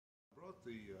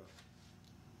the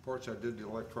parts I did the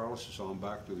electrolysis on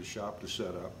back to the shop to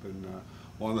set up, and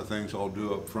one of the things I'll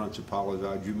do up front is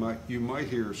apologize. You might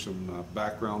hear some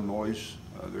background noise.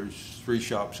 There's 3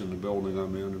 shops in the building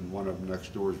I'm in, and one of them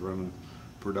next door is running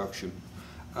production.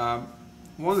 One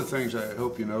of the things I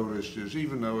hope you noticed is,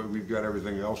 even though we've got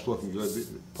everything else looking good,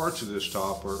 parts of this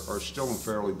top are still in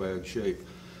fairly bad shape.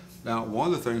 Now,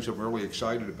 one of the things I'm really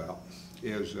excited about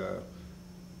is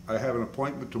I have an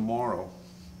appointment tomorrow,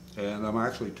 and I'm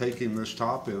actually taking this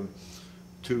top in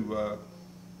to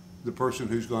the person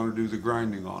who's going to do the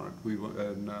grinding on it.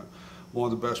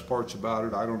 One of the best parts about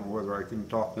it, I don't know whether I can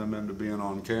talk them into being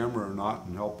on camera or not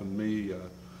and helping me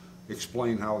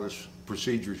explain how this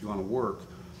procedure is going to work,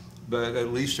 but at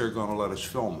least they're going to let us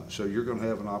film it. So you're going to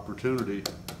have an opportunity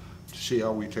to see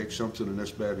how we take something in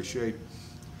this bad a shape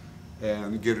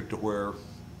and get it to where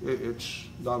it's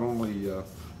not only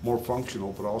more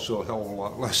functional, but also a hell of a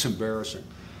lot less embarrassing.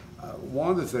 One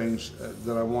of the things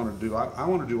that I want to do, I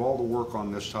want to do all the work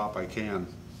on this top I can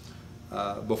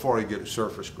before I get it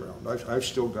surface ground. I've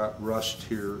still got rust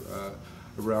here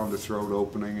around the throat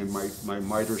opening, and my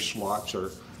miter slots are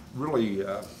really,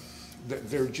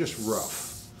 they're just rough.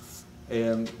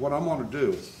 And what I'm going to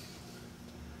do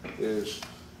is,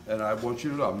 and I want you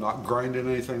to know, I'm not grinding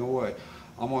anything away.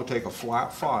 I'm going to take a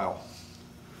flat file,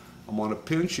 I'm going to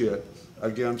pinch it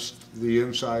against the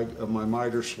inside of my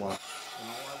miter slot. And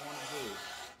all I want to do,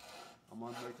 I'm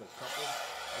going to make a couple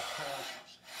of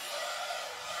passes.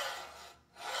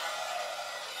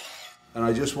 And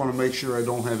I just want to make sure I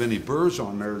don't have any burrs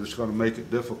on there that's going to make it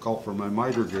difficult for my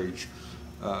miter gauge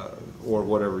or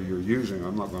whatever you're using.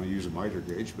 I'm not going to use a miter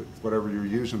gauge, but whatever you're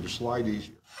using to slide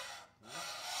easier.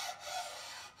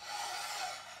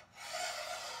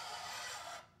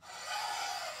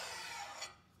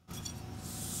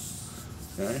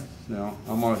 Okay, now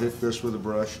I'm going to hit this with a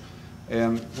brush,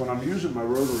 and when I'm using my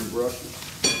rotary brushes,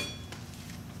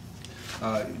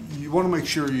 you want to make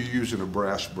sure you're using a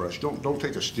brass brush. Don't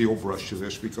take a steel brush to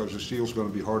this, because the steel's going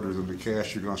to be harder than the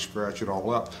cast. You're going to scratch it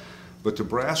all up. But the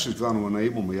brass is going to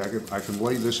enable me. I can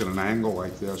lay this at an angle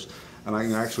like this, and I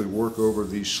can actually work over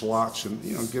these slots and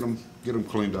get them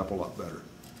cleaned up a lot better.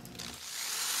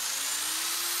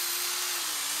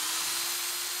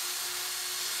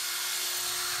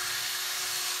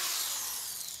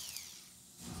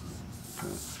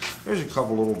 There's a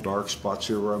couple little dark spots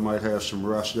here where I might have some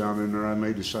rust down in there. I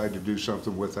may decide to do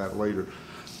something with that later.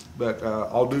 But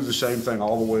I'll do the same thing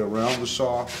all the way around the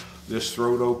saw. This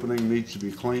throat opening needs to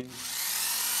be clean.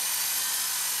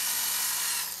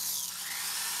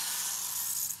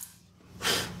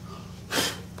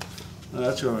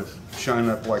 That's going to shine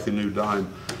up like a new dime.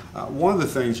 One of the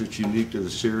things that's unique to the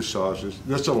Sears saws is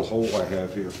this little hole I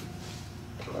have here.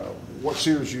 What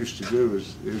Sears used to do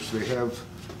is they have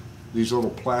these little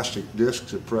plastic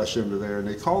discs that press into there, and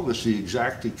they call this the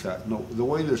Exacti cut. No, the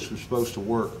way this was supposed to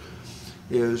work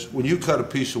is when you cut a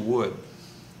piece of wood,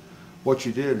 what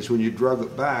you did is when you drug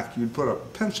it back, you'd put a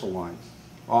pencil line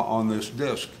on this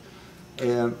disc,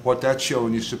 and what that's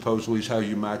showing you supposedly is how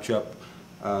you match up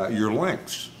your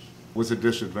lengths, with the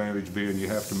disadvantage being you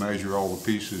have to measure all the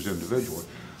pieces individually.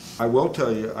 I will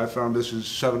tell you, I found this is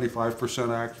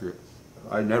 75% accurate.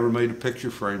 I never made a picture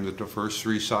frame that the first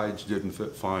 3 sides didn't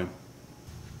fit fine.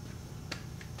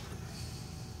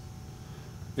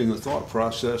 In the thought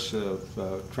process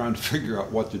of trying to figure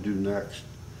out what to do next,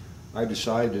 I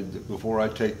decided that before I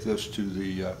take this to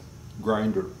the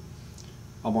grinder,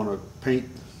 I'm going to paint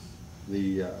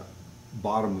the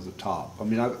bottom of the top. I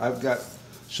mean, I've got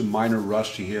some minor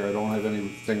rusty here. I don't have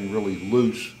anything really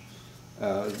loose.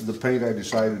 The paint I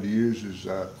decided to use is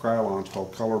Krylon. It's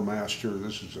called Color Master.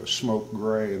 This is a smoke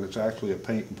gray, and it's actually a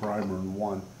paint and primer in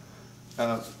one.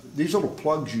 These little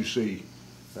plugs you see,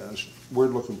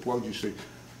 weird looking plugs you see,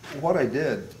 what I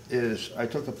did is I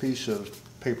took a piece of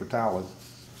paper towel.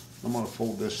 I'm going to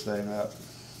fold this thing up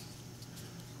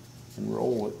and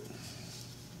roll it.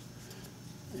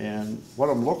 And what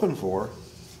I'm looking for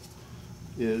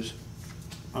is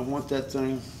I want that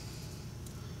thing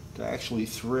to actually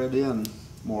thread in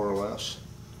more or less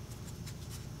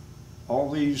all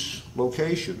these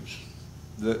locations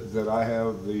that I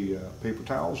have the paper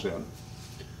towels in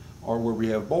are where we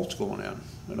have bolts going in.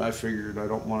 And I figured I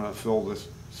don't want to fill the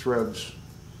threads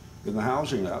in the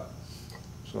housing up,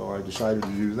 so I decided to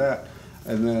do that.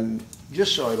 And then,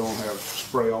 just so I don't have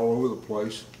spray all over the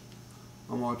place,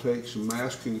 I'm going to take some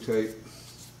masking tape,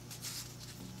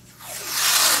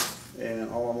 and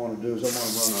all I want to do is I'm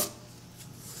going to run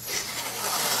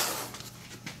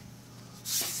a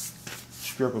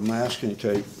strip of masking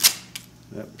tape.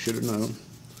 Yep, should have known.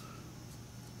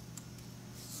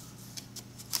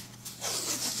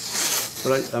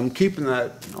 But I'm keeping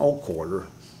that, quarter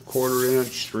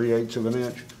inch, 3/8 of an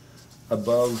inch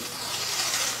above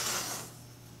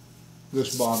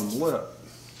this bottom lip.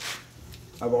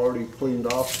 I've already cleaned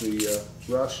off the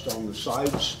rust on the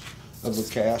sides of the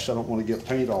cast. I don't want to get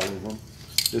paint all over them.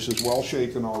 This is well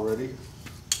shaken already,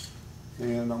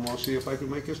 and I'm going to see if I can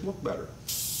make this look better.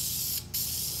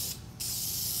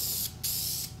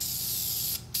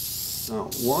 Now,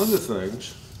 one of the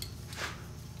things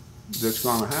that's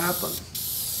going to happen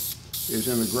is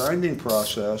in the grinding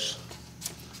process,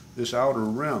 this outer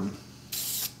rim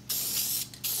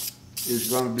is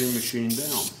going to be machined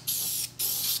down.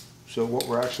 So what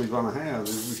we're actually going to have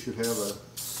is we should have a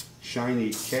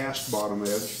shiny cast bottom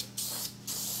edge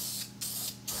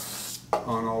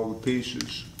on all the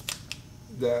pieces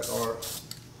that are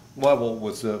level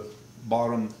with the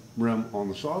bottom rim on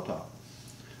the saw top.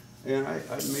 And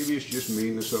maybe it's just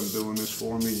meanness I'm doing this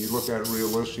for me. You look at it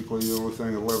realistically, the only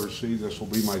thing I'll ever see this will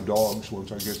be my dogs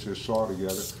once I get this saw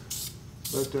together.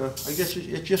 But I guess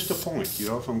it's just a point, you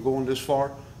know, if I'm going this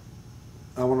far,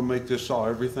 I want to make this saw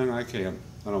everything I can,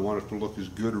 and I want it to look as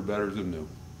good or better than new.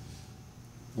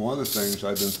 One of the things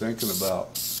I've been thinking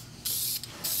about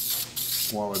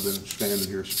while I've been standing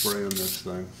here spraying this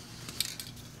thing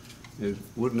is,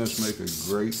 wouldn't this make a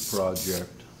great project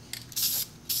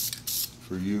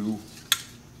for you,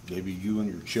 maybe you and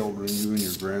your children, you and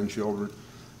your grandchildren,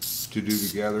 to do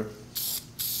together?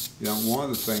 You know, one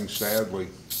of the things, sadly,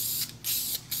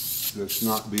 that's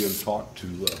not being taught to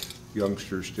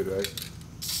youngsters today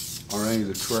are any of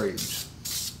the trades.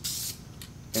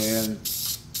 And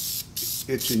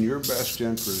it's in your best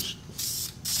interest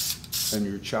and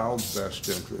your child's best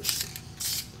interest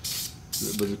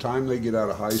that by the time they get out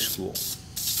of high school,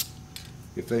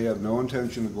 if they have no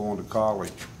intention of going to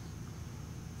college,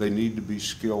 they need to be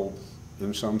skilled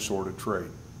in some sort of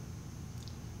trade.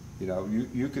 You know,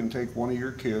 you can take one of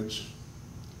your kids,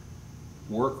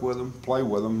 work with them, play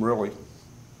with them, really,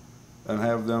 and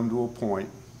have them to a point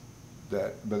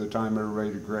that by the time they're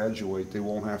ready to graduate, they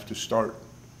won't have to start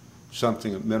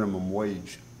something at minimum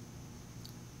wage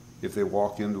if they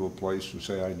walk into a place and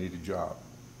say, I need a job.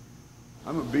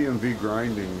 I'm at B&V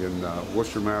Grinding in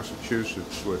Worcester,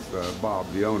 Massachusetts with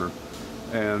Bob, the owner,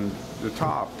 and the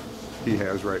top he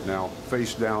has right now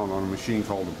face down on a machine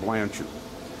called a Blanchard.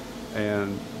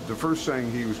 And the first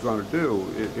thing he was going to do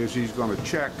is he's going to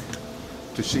check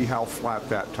to see how flat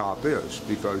that top is,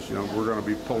 because, you know, we're going to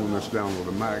be pulling this down with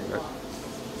a magnet,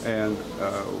 and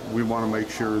we want to make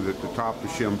sure that the top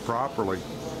is shimmed properly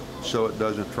so it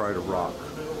doesn't try to rock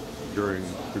during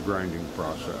the grinding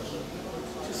process.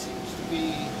 It just seems to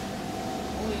be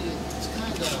only, it's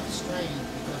kind of strange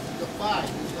because the 5,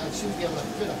 I should be able to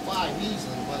fit a 5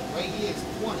 easily, but right here it's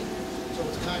 20, so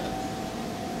it's kind of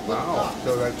wow.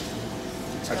 So that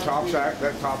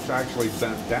top's actually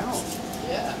bent down.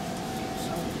 Yeah.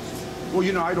 Well,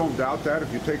 you know, I don't doubt that.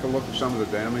 If you take a look at some of the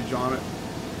damage on it,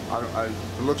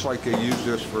 it looks like they use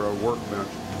this for a workbench.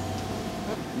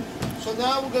 So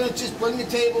now we're going to just bring the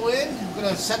table in. We're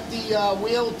going to set the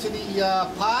wheel to the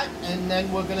pot, and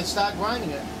then we're going to start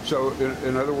grinding it. So,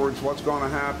 in other words, what's going to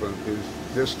happen is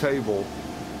this table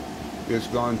is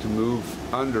going to move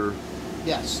under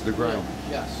the ground.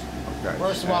 Yes. Okay.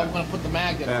 First of all, we're going to put the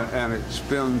magnet on. And it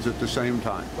spins at the same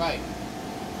time. Right.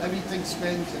 Everything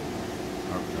spins. And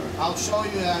okay. I'll show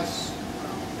you as.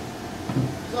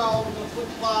 So we're going to put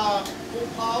full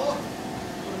power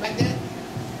for the magnet.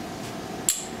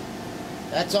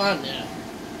 That's on there.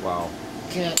 Wow.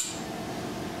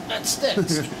 That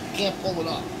sticks. Can't pull it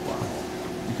up. Wow.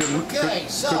 You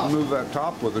couldn't move that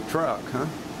top with a truck, huh?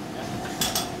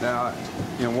 Now,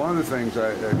 you know, one of the things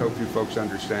I hope you folks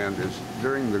understand is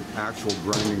during the actual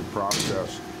grinding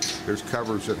process, there's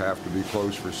covers that have to be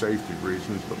closed for safety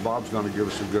reasons, but Bob's going to give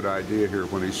us a good idea here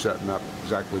when he's setting up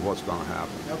exactly what's going to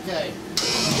happen. Okay.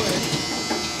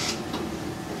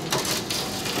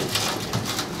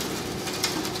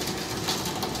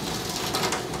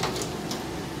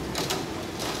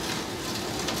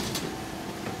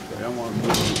 I want to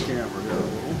move the camera here a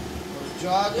little.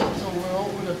 Jog it so we're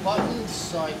over the buttons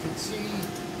so I can see.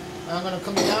 I'm going to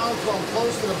come down, come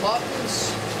close to the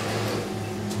buttons.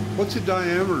 What's the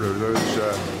diameter of those,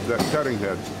 that cutting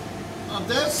head? Of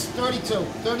this, 32.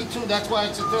 32, that's why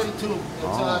it's a 32.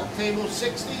 It's table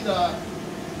 60, the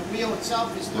wheel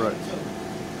itself is 32.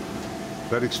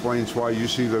 Right. That explains why you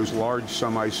see those large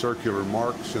semicircular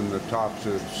marks in the tops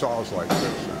of saws like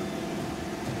this.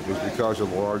 Is because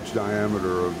of the large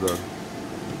diameter of the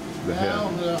head.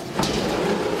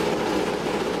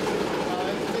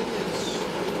 Everything is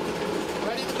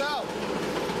ready to go.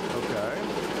 Okay.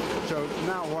 So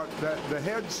now what? The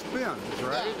head spins,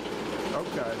 right? Yeah.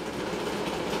 Okay.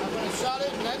 shut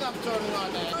it, and then I'm turning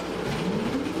on that.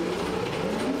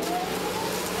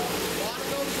 Water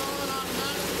goes on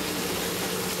automatically.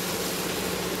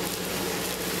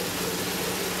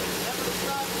 Never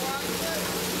stop watching it.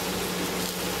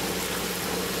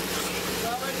 It's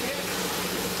already hit.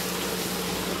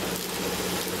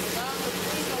 Now the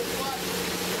clean those buttons.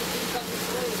 Everything comes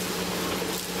through.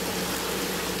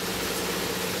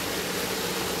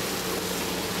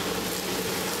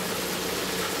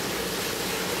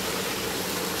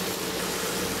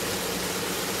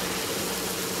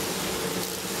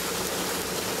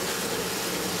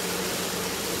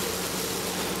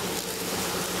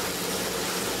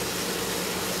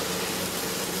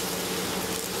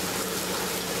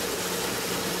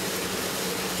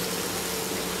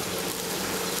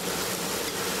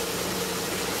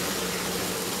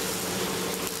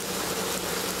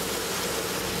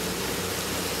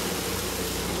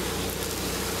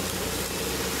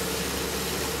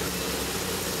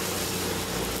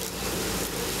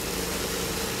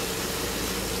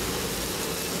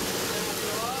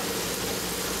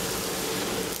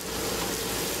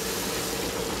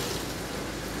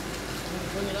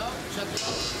 Bring it up, check it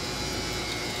out.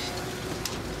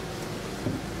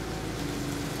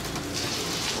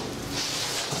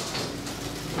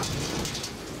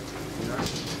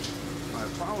 I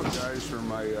apologize for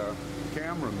my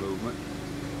camera movement.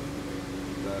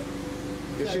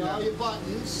 Okay, all your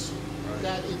buttons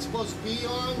that it's supposed to be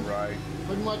on, Right.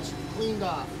 pretty much cleaned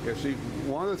off. Yeah, see,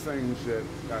 one of the things that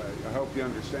I hope you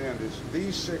understand is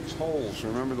these 6 holes,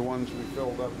 remember the ones we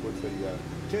filled up with the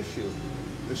tissue,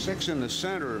 the 6 in the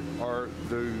center are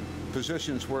the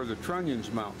positions where the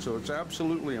trunnions mount, so it's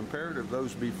absolutely imperative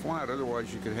those be flat,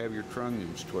 otherwise you could have your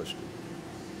trunnions twisted.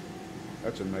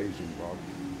 That's amazing, Bob.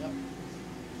 Yep.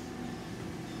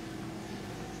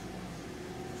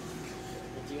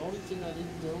 But the only thing I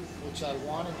didn't do, which I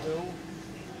want to do,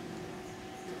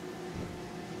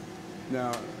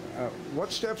 Now,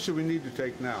 what steps do we need to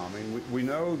take now? I mean, we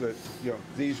know that, you know,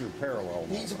 these are parallel.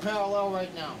 these are parallel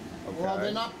right now. Well,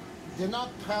 Okay. they're not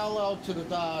parallel to the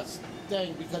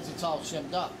thing because it's all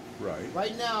shimmed up. Right.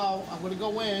 Right now, I'm going to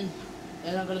go in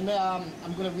and I'm going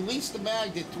to release the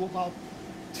magnet to about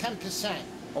 10%.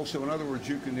 Oh, so in other words,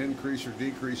 you can increase or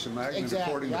decrease the magnet Exactly.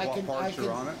 according to what parts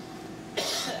are on it?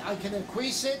 I can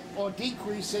increase it or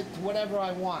decrease it to whatever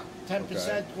I want. 10%,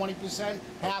 Okay. 20%,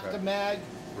 half Okay. the mag.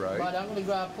 Right. But I'm going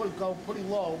to go pretty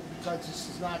low because this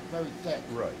is not very thick.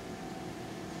 Right.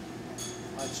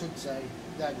 I should say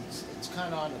that it's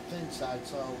kind of on the thin side,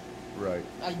 so Right.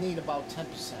 I need about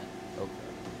 10%. Okay.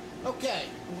 Okay,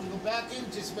 I'm going to go back in,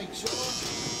 just make sure.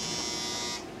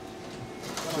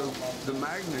 So the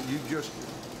magnet, you just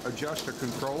adjust the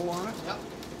control on it? Yep.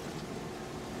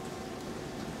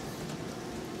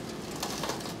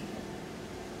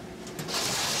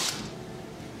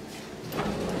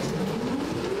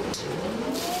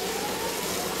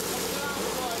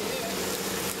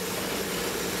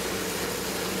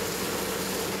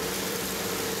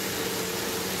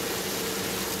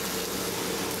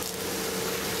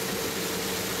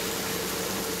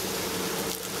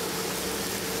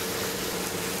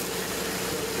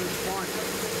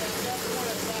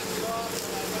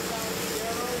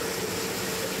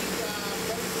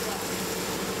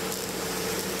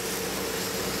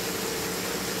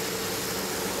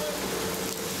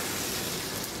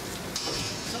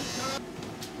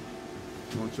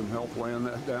 Want some help laying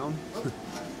that down? Oh,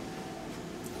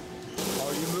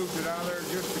 you moved it out of there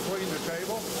just to clean the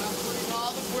table? I'm putting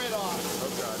all the grit on.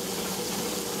 Okay.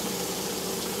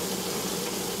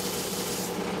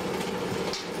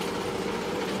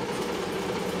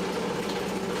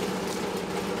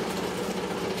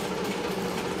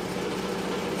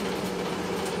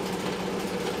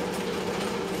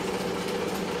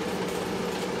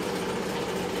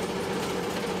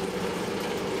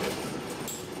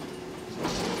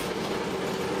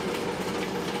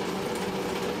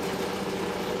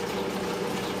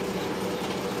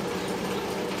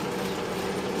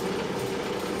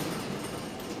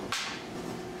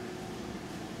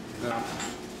 Now,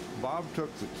 Bob took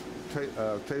the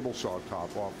table saw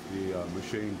top off the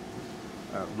machine,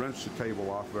 rinsed the table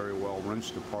off very well,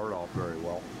 rinsed the part off very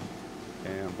well.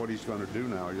 And what he's going to do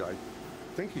now, I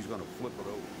think he's going to flip it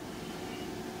over.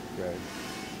 Okay.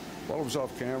 While it was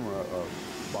off camera,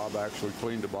 Bob actually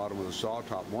cleaned the bottom of the saw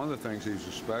top. One of the things he's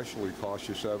especially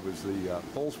cautious of is the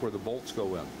holes where the bolts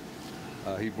go in.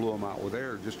 He blew them out with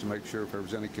air just to make sure if there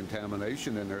was any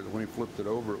contamination in there, that when he flipped it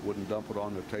over, it wouldn't dump it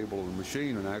on the table of the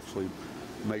machine and actually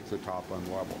make the top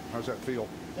unlevel. How's that feel?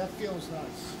 That feels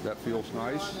nice. That feels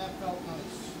nice? That felt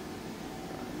nice.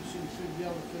 You should be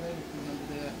able to fit anything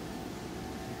under there.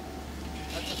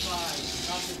 That's a 5,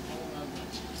 nothing going on that.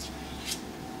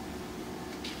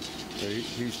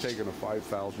 He's taking a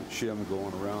 5,000 shim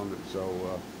going around it,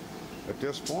 so at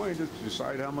this point, it's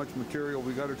decide how much material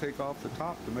we got to take off the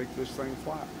top to make this thing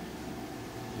flat.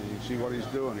 And you can see what he's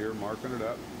doing here, marking it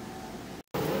up.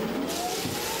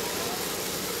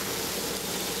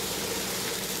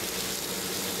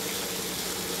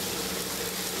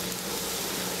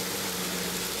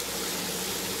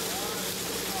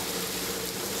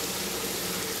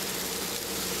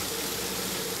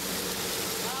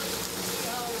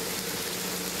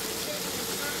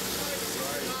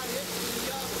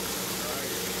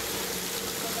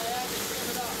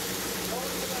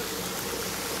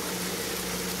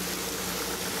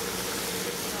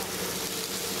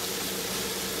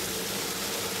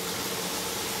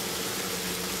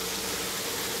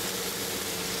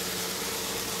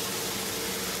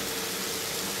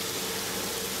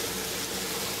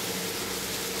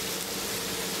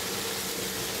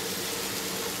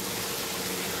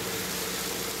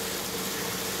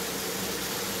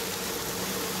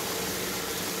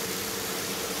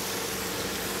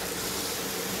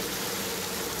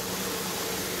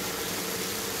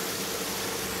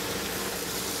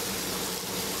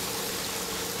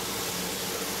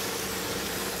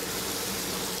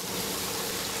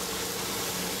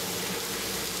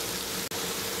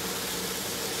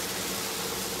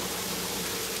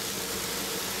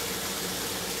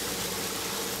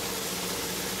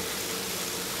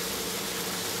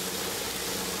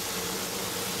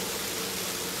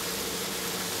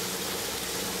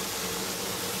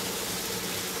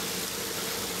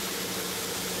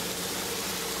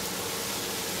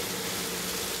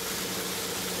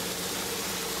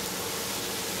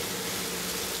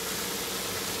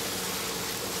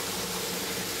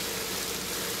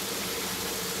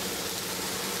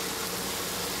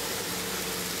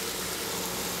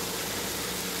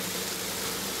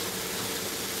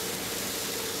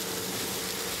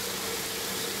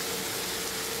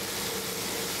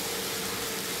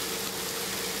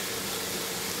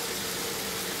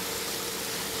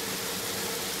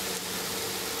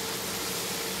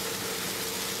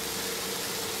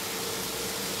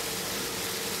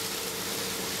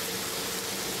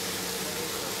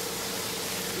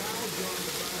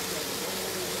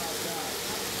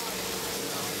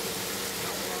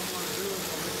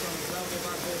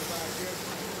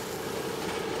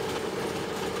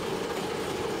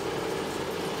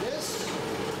 This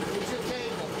is your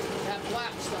table, that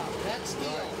black stuff, that's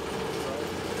steel.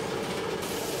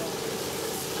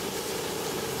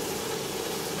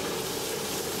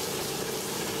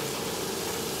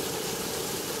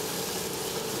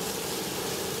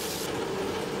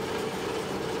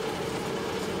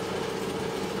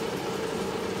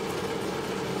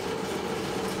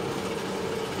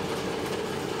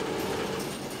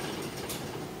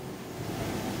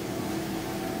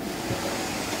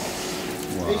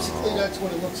 Basically, that's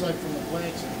what it looks like from the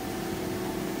Blanchard.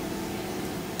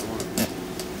 I want to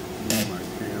move my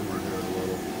camera here a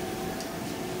little.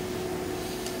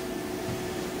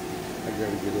 I got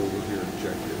to get over here and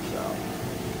check this out.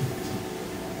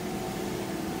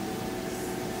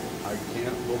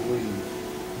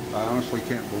 I honestly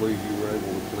can't believe you were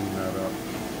able to clean that up.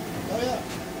 Oh yeah.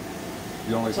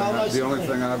 The only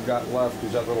thing I've got left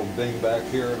is that little ding back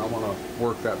here, and I want to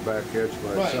work that back edge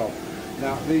by itself.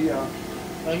 Now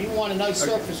Now you want a nice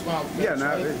surface mount finish, yeah.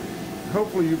 Now, right?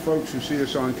 hopefully you folks who see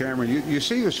us on camera, you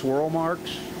see the swirl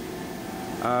marks.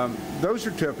 Those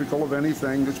are typical of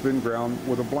anything that's been ground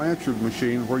with a Blanchard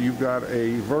machine where you've got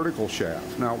a vertical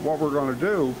shaft. Now, what we're going to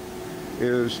do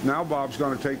is now Bob's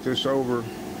going to take this over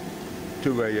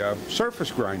to a surface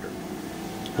grinder,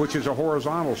 which is a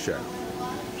horizontal shaft.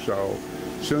 So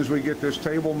as soon as we get this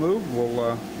table moved,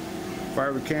 we'll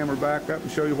fire the camera back up and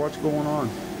show you what's going on.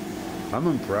 I'm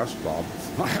impressed, Bob.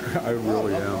 I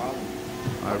really am.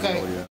 I really am.